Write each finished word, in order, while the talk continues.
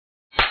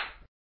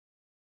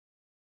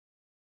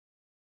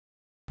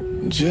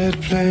Jet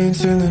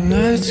planes in the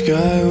night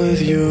sky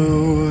with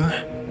you,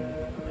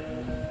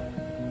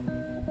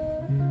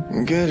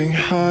 getting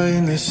high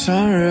in the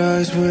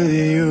sunrise with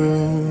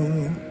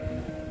you,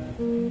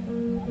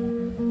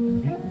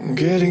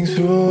 getting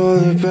through all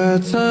the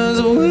bad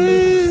times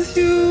with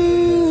you.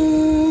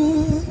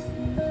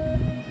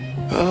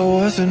 I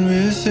wasn't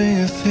missing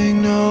a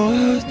thing, no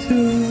I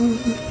do.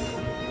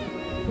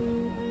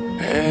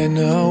 And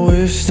I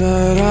wish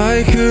that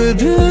I could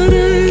build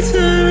a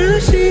time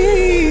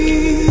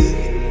machine,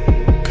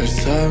 'cause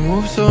time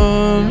moves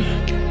on,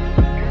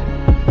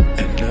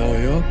 and now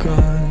you're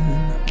gone.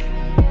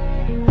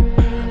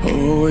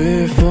 Oh,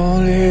 if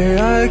only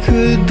I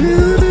could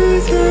build a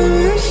time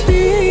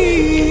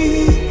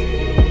machine,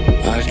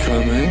 I'd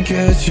come and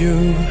get you.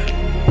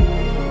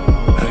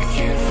 I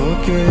can't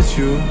forget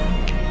you.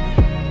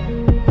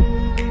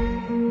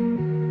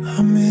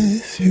 I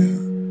miss you,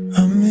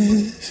 I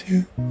miss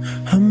you,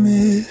 I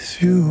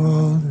miss you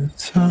all the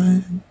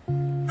time.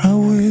 I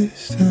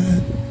wish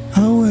that,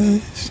 I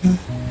wish that,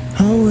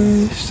 I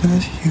wish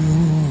that you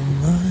were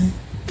mine.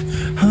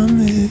 I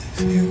miss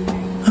you,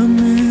 I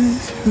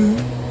miss you,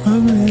 I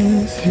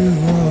miss you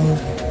all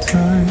the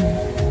time.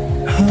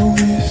 I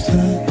wish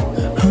that,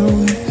 I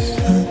wish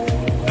that,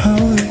 I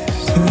wish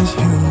that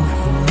you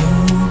were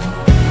mine.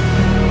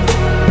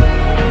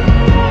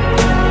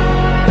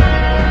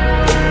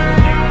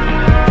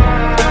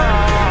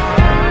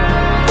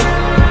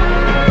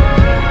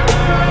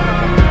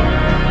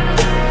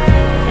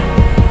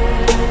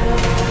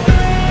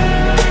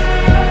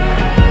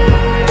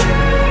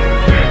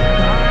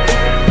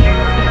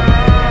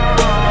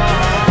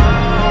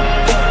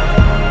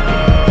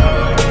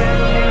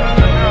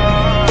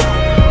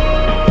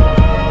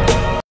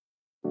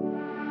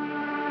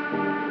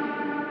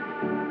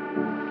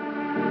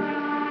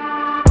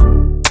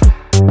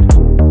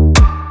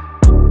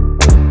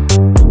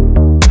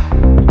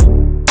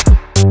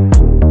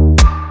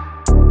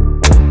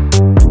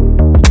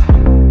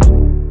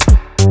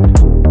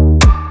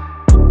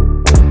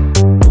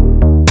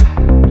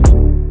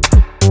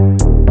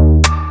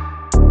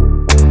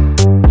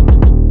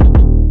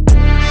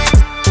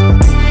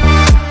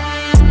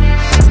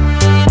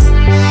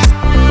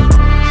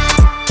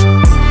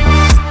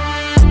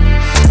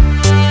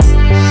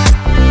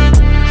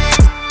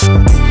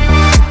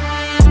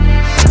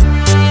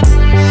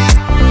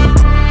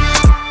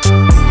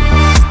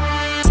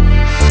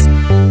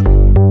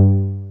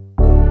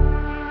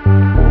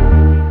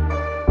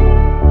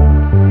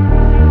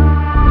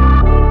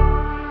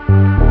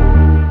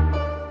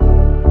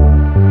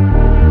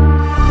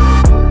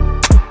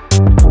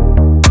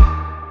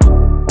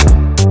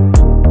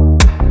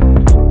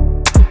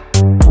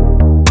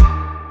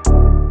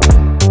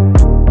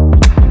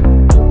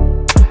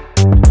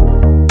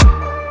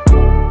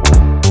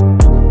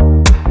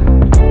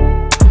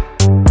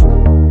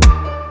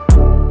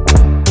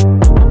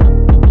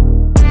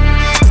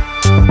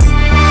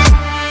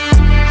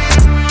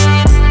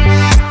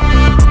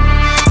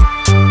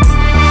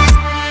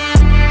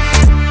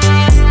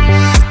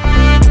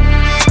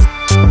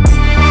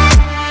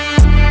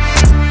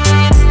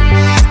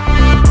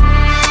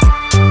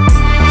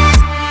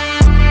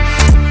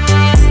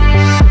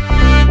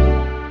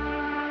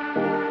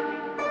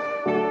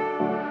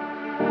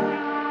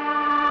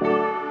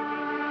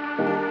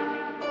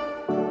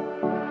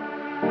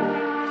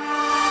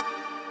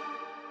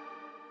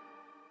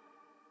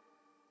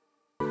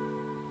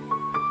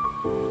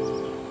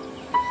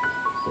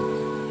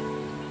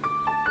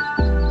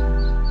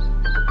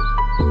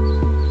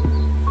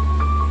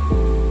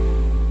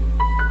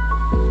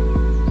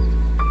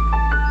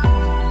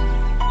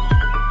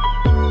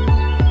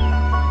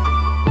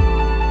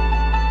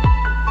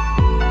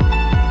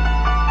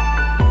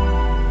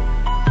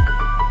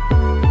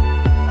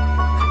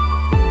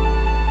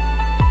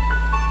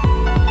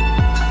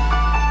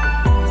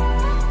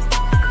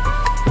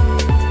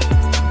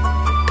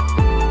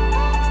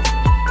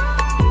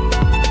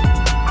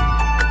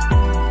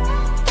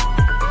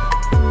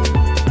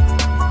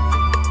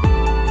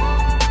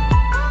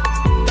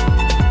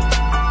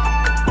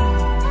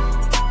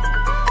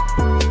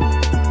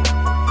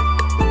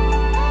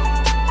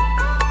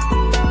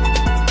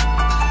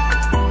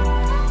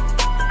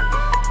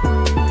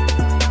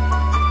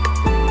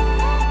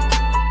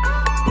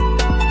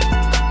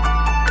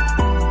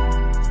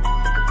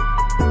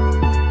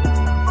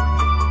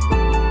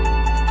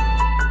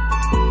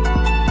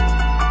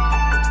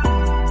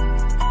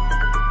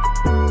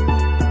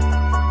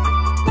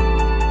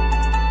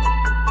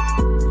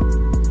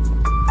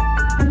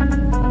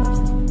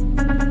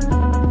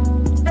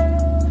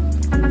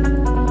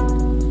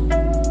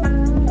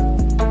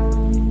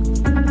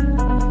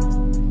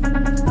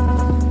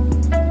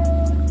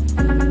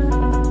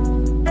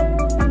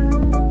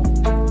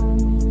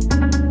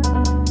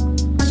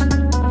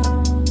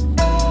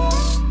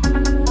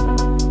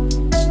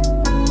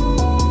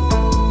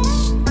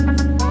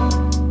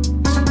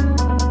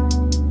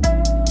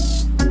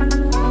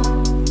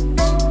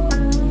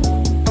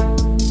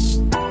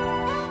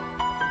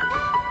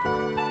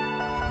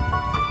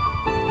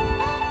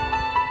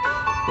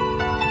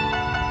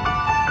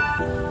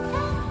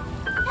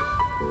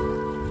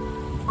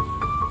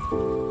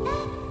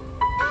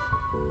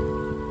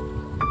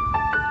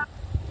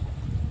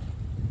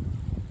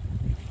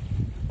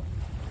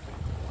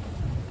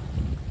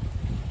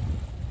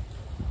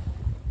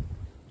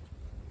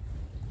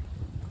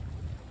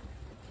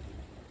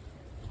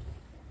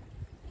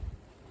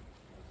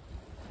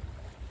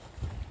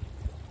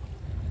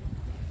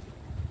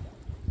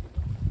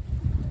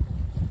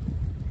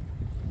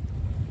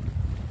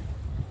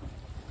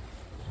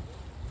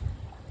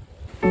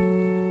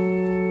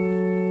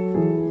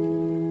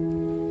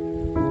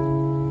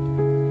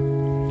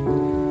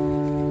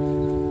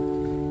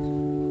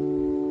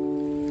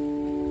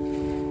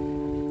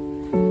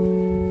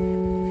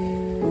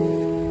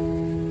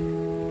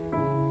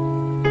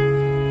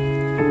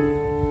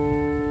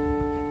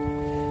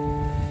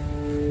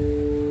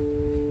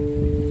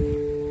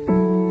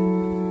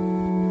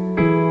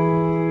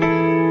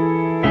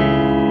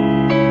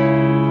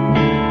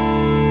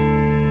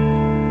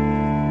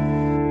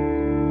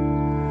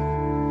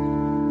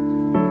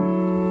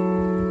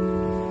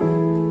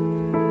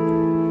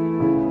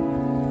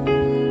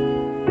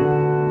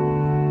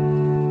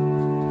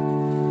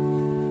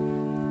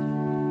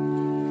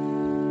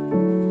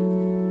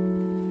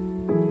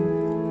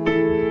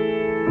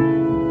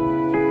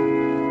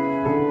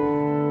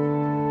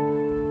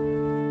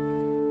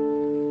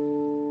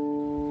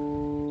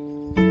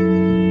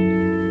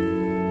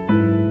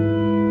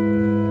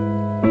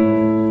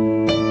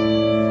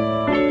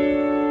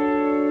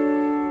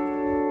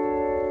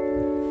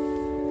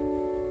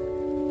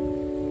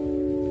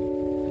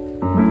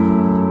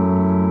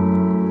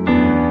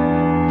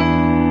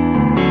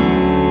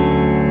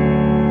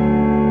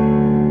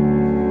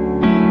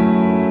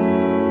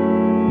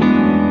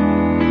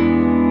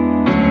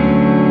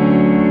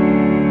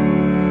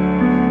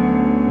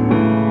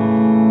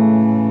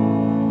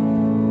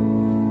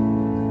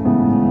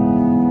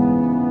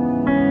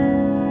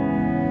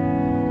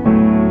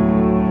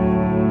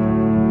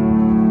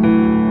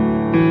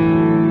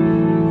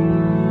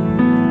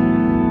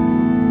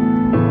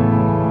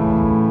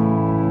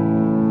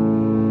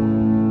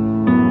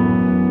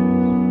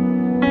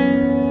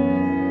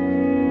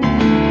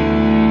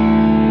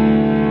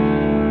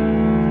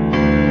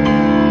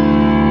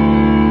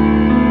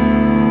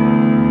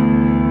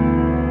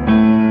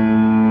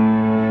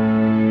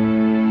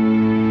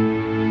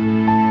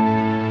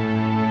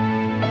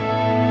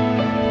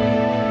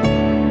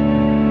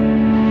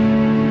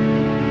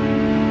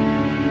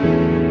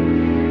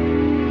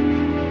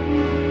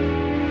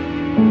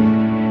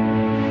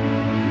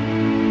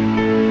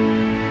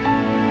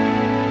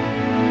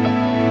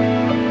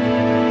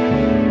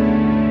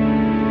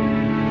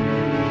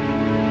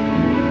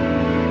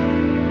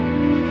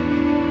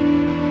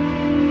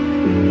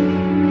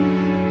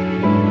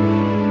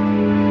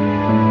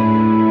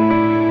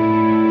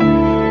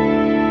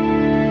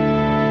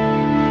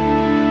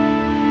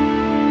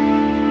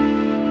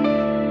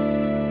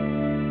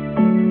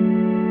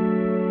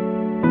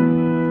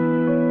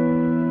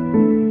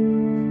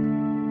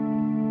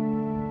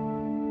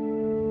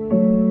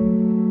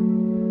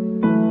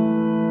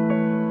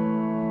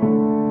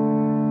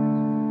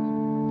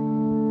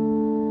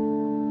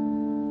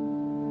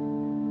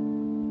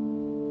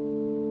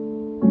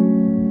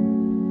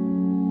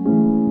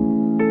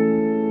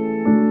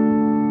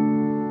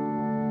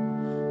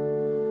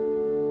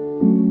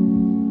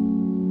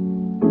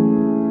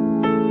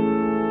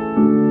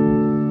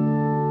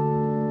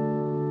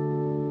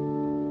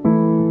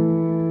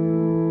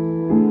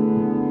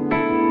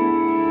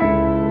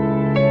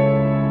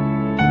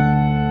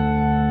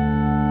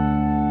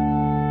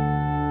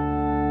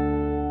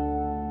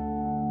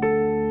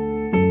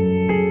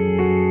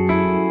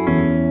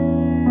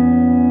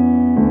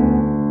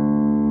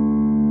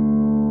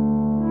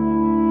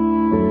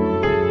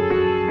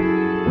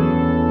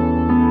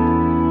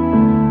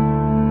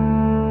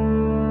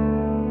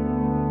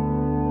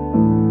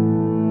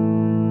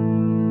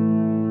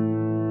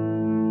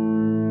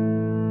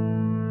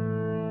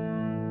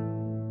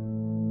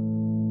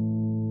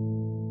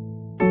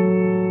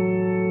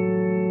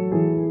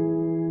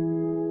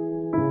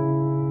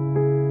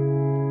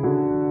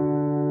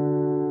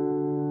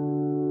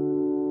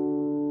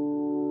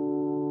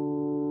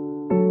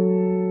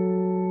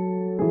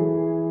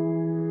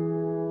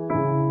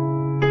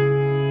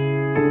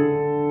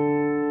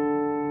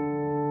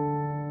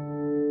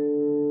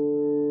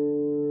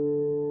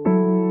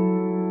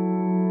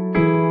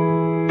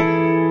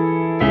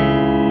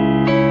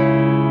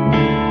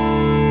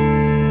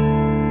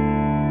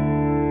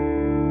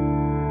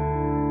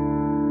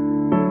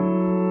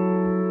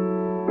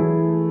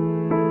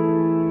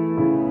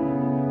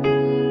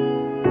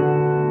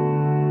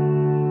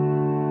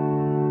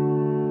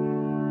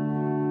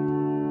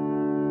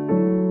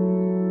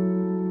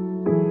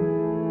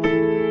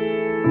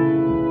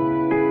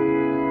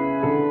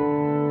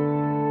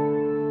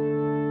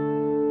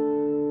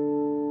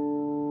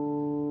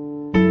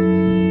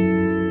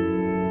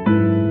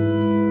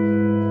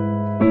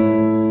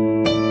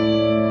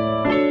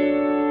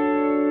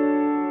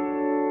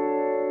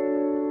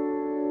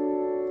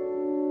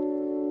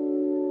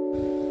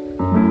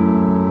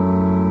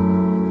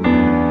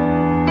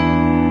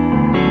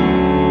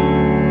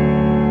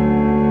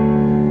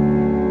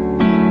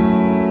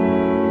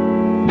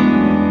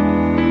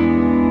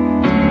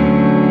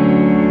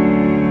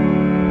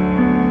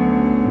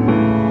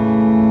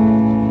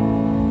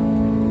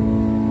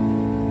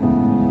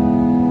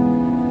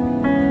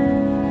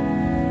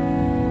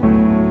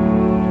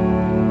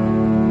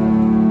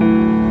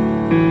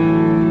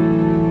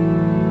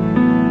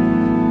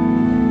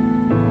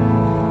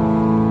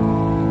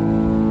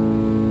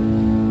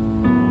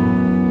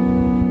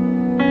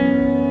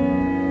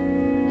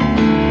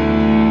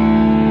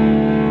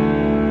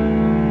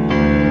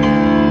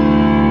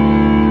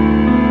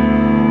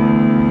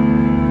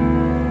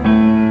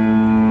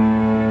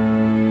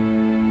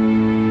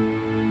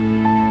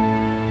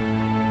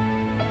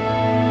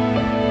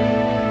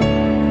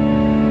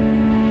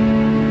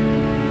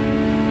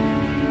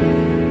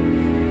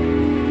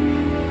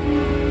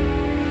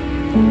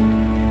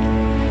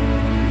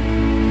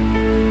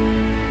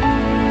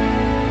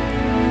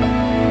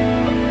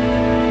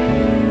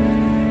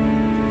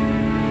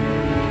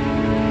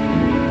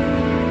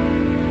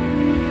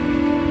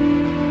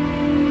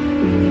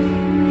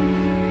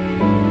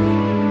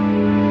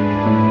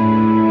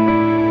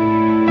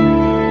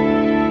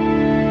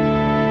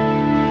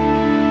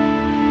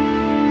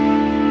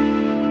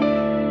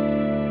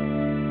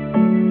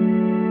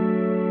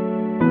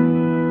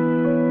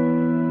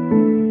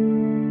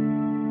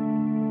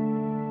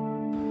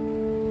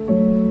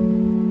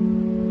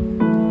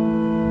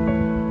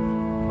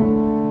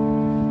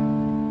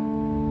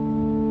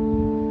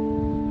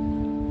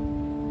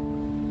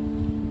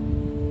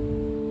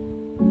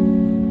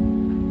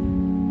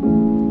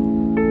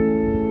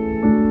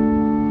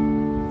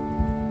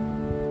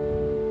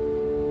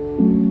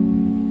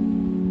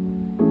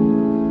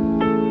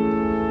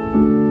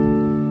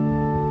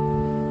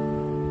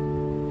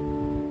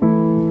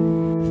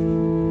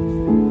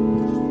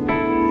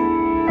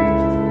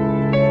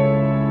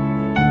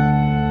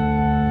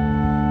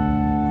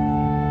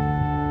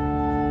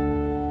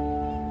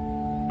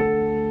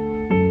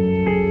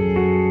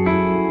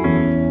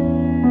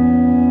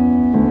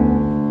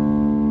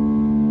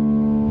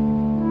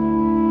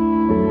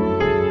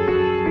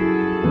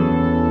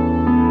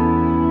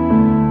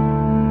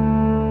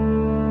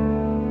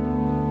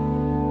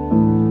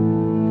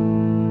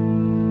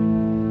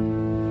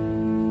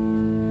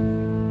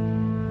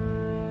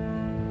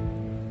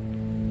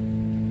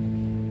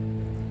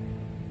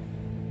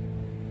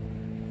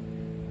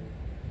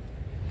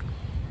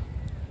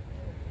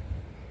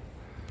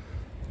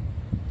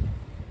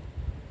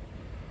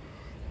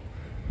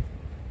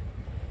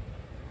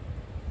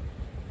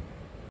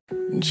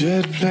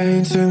 Jet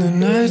planes in the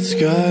night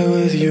sky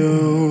with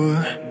you,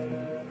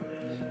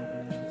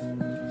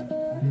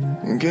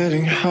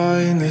 getting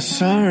high in the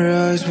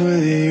sunrise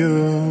with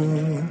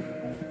you,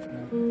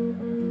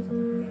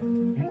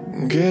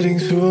 getting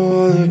through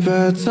all the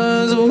bad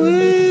times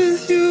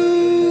with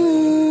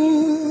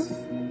you.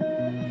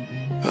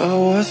 I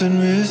wasn't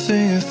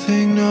missing a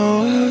thing,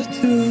 no I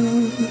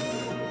do.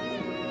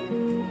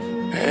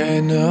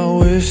 And I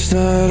wish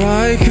that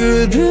I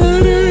could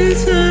build a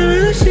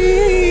time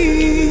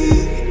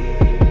machine,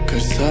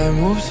 'cause time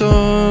moves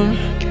on,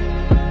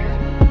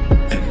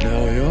 and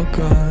now you're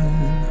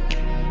gone.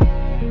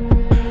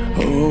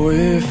 Oh,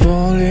 if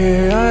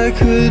only I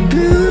could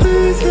build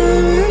a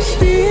time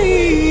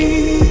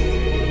machine,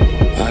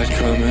 I'd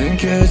come and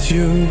get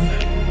you.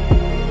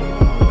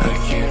 I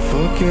can't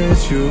forget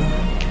you.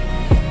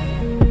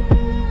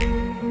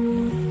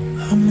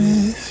 I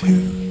miss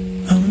you,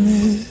 I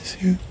miss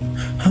you,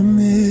 I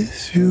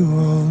miss you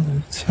all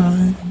the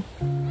time.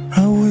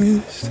 I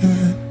wish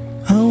that,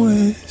 I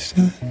wish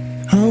that,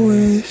 I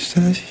wish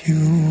that you